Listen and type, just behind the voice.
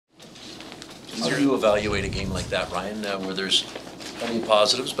How do you evaluate a game like that, Ryan, where there's plenty of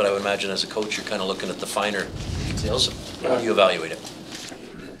positives, but I would imagine as a coach you're kind of looking at the finer details. How do you evaluate it?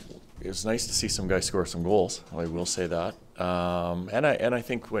 It was nice to see some guys score some goals. I will say that, and I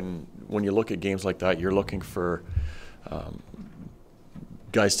think when you look at games like that, you're looking for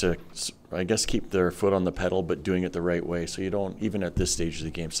guys to, I guess, keep their foot on the pedal, but doing it the right way. So you don't, even at this stage of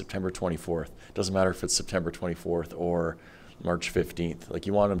the game, September 24th, doesn't matter if it's September 24th or March 15th. Like,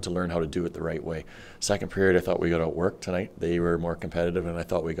 you want them to learn how to do it the right way. Second period, I thought we got outworked tonight. They were more competitive, and I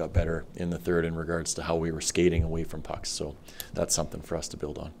thought we got better in the third in regards to how we were skating away from pucks. So that's something for us to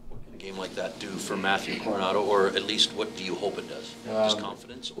build on. What can a game like that do for Matthew Coronado, or at least what do you hope it does? Just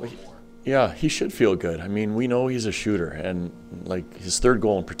confidence or more? Yeah, he should feel good. I mean, we know he's a shooter, and like his third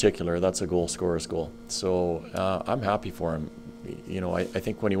goal in particular, that's a goal scorer's goal. So I'm happy for him. You know, I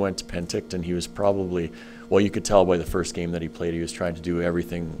think when he went to Penticton, he was probably, well, you could tell by the first game that he played, he was trying to do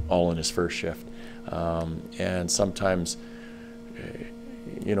everything all in his first shift. And sometimes,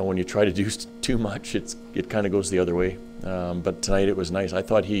 you know, when you try to do too much, it kind of goes the other way. But tonight it was nice. I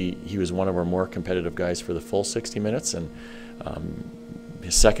thought he was one of our more competitive guys for the full 60 minutes, and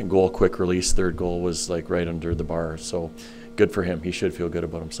his second goal, quick release, third goal was like right under the bar. So good for him. He should feel good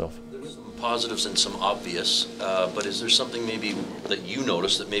about himself. There's some positives and some obvious, but is there something maybe that you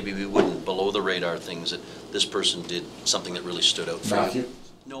noticed that maybe we wouldn't, below the radar things that this person did, something that really stood out for Matthew? you?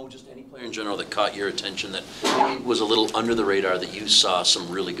 No, just any player in general that caught your attention that maybe was a little under the radar that you saw some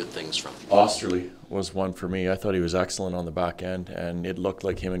really good things from. Osterley was one for me. I thought he was excellent on the back end, and it looked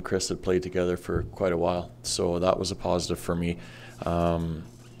like him and Chris had played together for quite a while. So that was a positive for me. You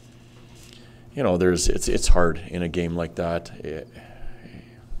know, it's hard in a game like that.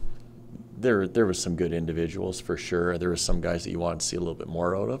 There was some good individuals for sure. There was some guys that you wanted to see a little bit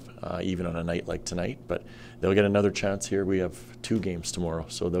more out of, even on a night like tonight. But they'll get another chance here. We have 2 games tomorrow,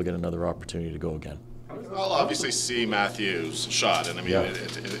 so they'll get another opportunity to go again. I'll obviously see Matthew's shot, and I mean,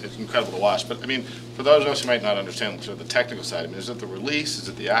 it's incredible to watch. But I mean, for those of us who might not understand sort of the technical side, I mean, is it the release? Is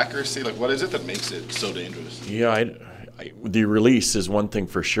it the accuracy? Like, what is it that makes it so dangerous? Yeah, the release is one thing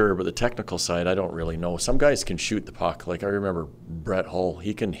for sure, but the technical side, I don't really know. Some guys can shoot the puck. Like, I remember Brett Hull,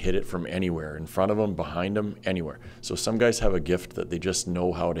 he can hit it from anywhere, in front of him, behind him, anywhere. So some guys have a gift that they just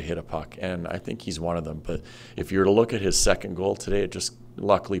know how to hit a puck, and I think he's one of them. But if you were to look at his second goal today, it just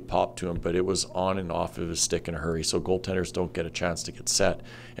luckily popped to him, but it was on and off of his stick in a hurry. So goaltenders don't get a chance to get set,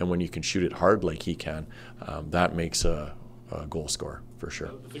 and when you can shoot it hard like he can, that makes a goal scorer for sure.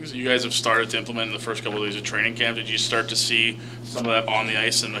 The things that you guys have started to implement in the first couple of days of training camp, did you start to see some of that on the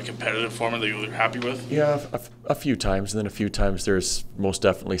ice in a competitive format that you were happy with? Yeah, a few times, and then a few times there's most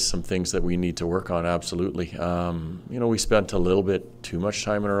definitely some things that we need to work on, absolutely. You know, we spent a little bit too much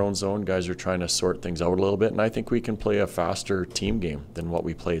time in our own zone. Guys are trying to sort things out a little bit, and I think we can play a faster team game than what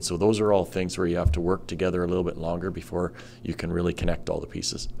we played. So those are all things where you have to work together a little bit longer before you can really connect all the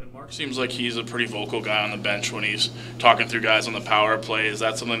pieces. And Mark seems like he's a pretty vocal guy on the bench when he's talking through guys on the power play. Is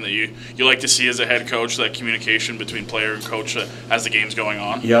that something that you like to see as a head coach, that communication between player and coach as the game's going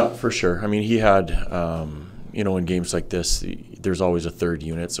on? Yeah, for sure. I mean, he had, you know, in games like this, there's always a third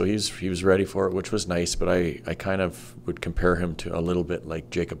unit, so he was ready for it, which was nice. But I kind of would compare him to a little bit like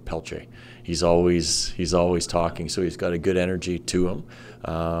Jacob Pelche. He's always talking, so he's got a good energy to him,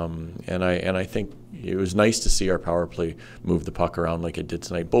 and I think it was nice to see our power play move the puck around like it did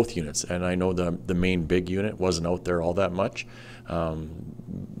tonight, both units. And I know the main big unit wasn't out there all that much,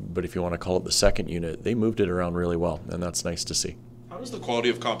 but if you want to call it the second unit, they moved it around really well, and that's nice to see. How does the quality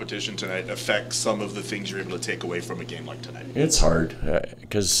of competition tonight affect some of the things you're able to take away from a game like tonight? It's hard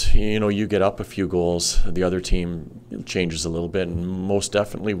because, you know, you get up a few goals, the other team changes a little bit, and most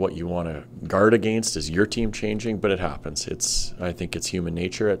definitely what you want to guard against is your team changing, but it happens. I think it's human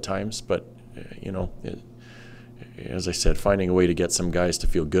nature at times, but, you know, as I said, finding a way to get some guys to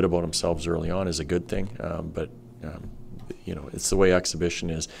feel good about themselves early on is a good thing, but you know, it's the way exhibition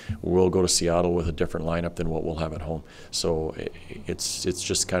is. We'll go to Seattle with a different lineup than what we'll have at home. So it's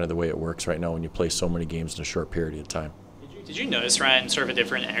just kind of the way it works right now when you play so many games in a short period of time. Did you notice, Ryan, sort of a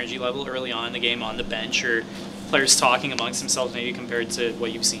different energy level early on in the game on the bench, or players talking amongst themselves maybe compared to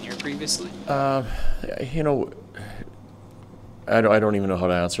what you've seen here previously? You know, I don't even know how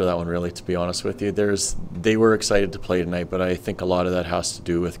to answer that one, really, to be honest with you. They were excited to play tonight, but I think a lot of that has to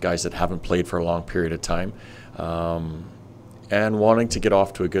do with guys that haven't played for a long period of time. And wanting to get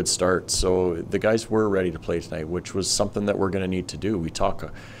off to a good start. So the guys were ready to play tonight, which was something that we're going to need to do. We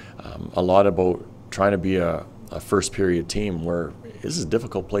talk a lot about trying to be a first period team, where this is a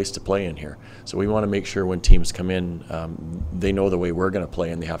difficult place to play in here. So we want to make sure when teams come in, they know the way we're going to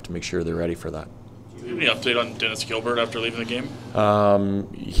play, and they have to make sure they're ready for that. Do you have Any update on Dennis Gilbert after leaving the game?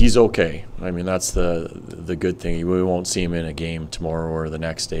 He's okay. I mean, that's the good thing. We won't see him in a game tomorrow or the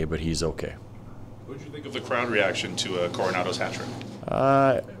next day, but he's okay. What did you think of the crowd reaction to Coronado's hat trick?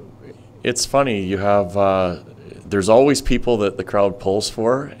 It's funny. You have there's always people that the crowd pulls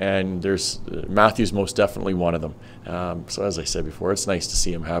for, and there's Matthew's most definitely one of them. So as I said before, it's nice to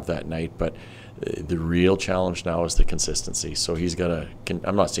see him have that night, but the real challenge now is the consistency. So he's got to,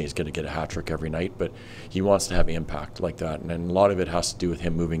 I'm not saying he's going to get a hat trick every night, but he wants to have impact like that. And a lot of it has to do with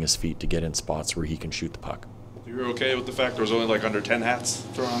him moving his feet to get in spots where he can shoot the puck. You're okay with the fact there was only like under 10 hats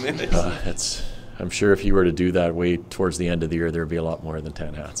thrown on the ice? I'm sure if he were to do that way towards the end of the year, there'd be a lot more than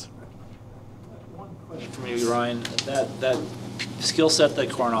 10 hats. One question from you, Ryan. That skill set that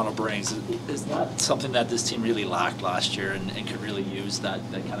Coronado brings, is that something that this team really lacked last year and could really use that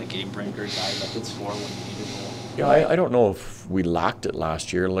kind of game breaker guy that could score when you need a goal? Yeah, I don't know if we lacked it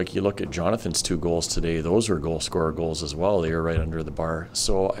last year. Like you look at Jonathan's 2 goals today, those were goal scorer goals as well. They were right under the bar.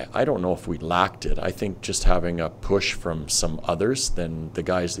 So I don't know if we lacked it. I think just having a push from some others than the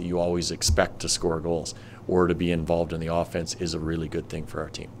guys that you always expect to score goals or to be involved in the offense is a really good thing for our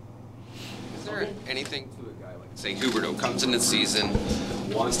team. Is there anything to a guy like, say, Huberdeau comes into the season,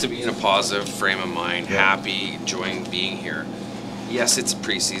 wants to be in a positive frame of mind, happy, enjoying being here? Yes, it's a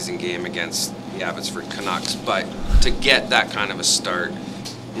preseason game against the Abbotsford Canucks, but to get that kind of a start,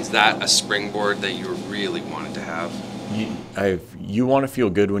 is that a springboard that you really wanted to have? You want to feel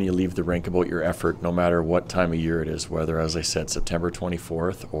good when you leave the rink about your effort, no matter what time of year it is, whether, as I said, September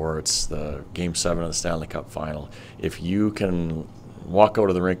 24th or it's the Game 7 of the Stanley Cup Final. If you can walk out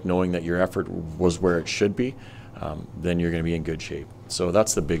of the rink knowing that your effort was where it should be, then you're going to be in good shape. So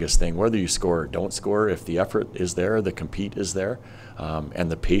that's the biggest thing. Whether you score or don't score, if the effort is there, the compete is there,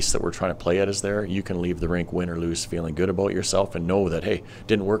 and the pace that we're trying to play at is there, you can leave the rink win or lose feeling good about yourself and know that, hey,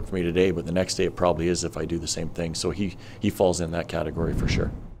 didn't work for me today, but the next day it probably is if I do the same thing. So he falls in that category for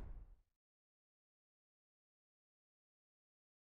sure.